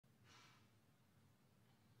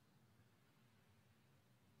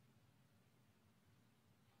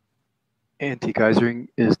Anti-geysering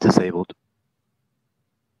is disabled.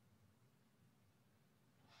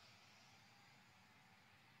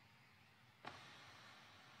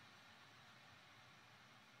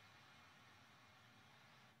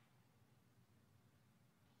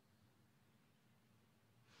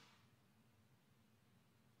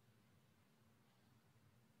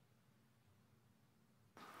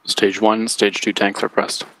 Stage 1, Stage 2 tanks are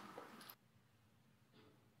pressed.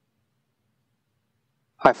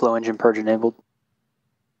 High flow engine purge enabled.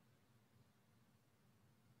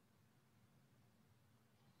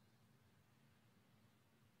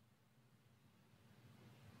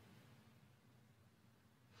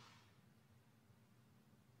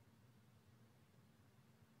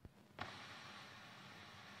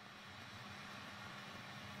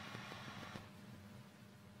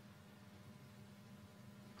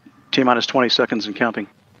 T-minus 20 seconds and counting.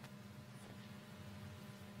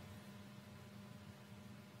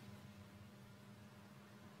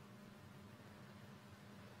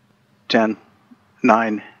 Ten,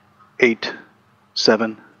 9, 8,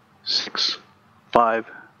 7, 6,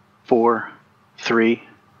 5, 4, 3,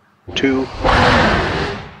 2.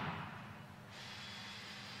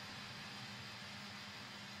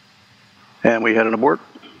 And we had an abort.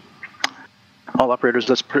 All operators,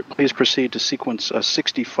 let's please proceed to sequence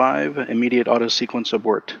 65 immediate auto sequence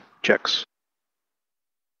abort checks.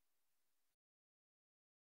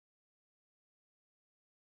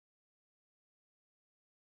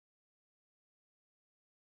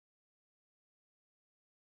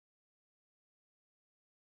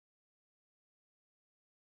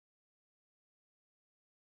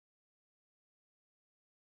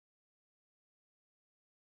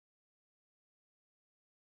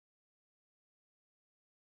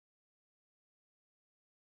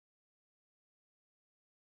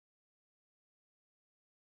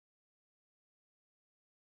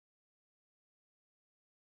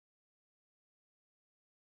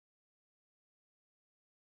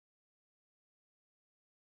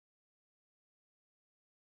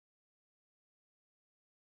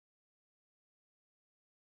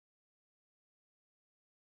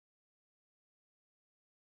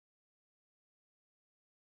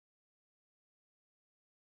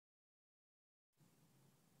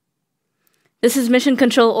 This is Mission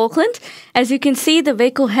Control Auckland. As you can see, the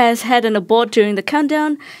vehicle has had an abort during the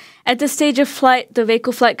countdown. At this stage of flight, the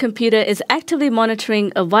vehicle flight computer is actively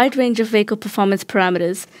monitoring a wide range of vehicle performance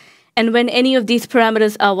parameters. And when any of these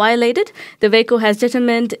parameters are violated, the vehicle has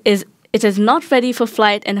determined it is not ready for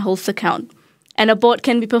flight and holds the count. An abort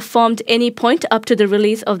can be performed any point up to the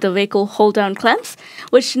release of the vehicle hold-down clamps,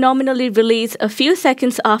 which nominally release a few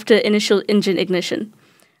seconds after initial engine ignition.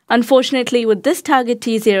 Unfortunately, with this target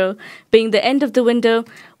T0 being the end of the window,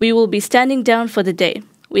 we will be standing down for the day.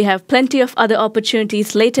 We have plenty of other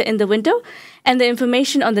opportunities later in the window, and the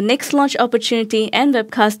information on the next launch opportunity and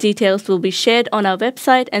webcast details will be shared on our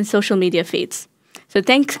website and social media feeds. So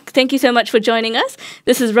thank you so much for joining us.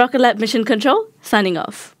 This is Rocket Lab Mission Control, signing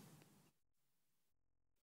off.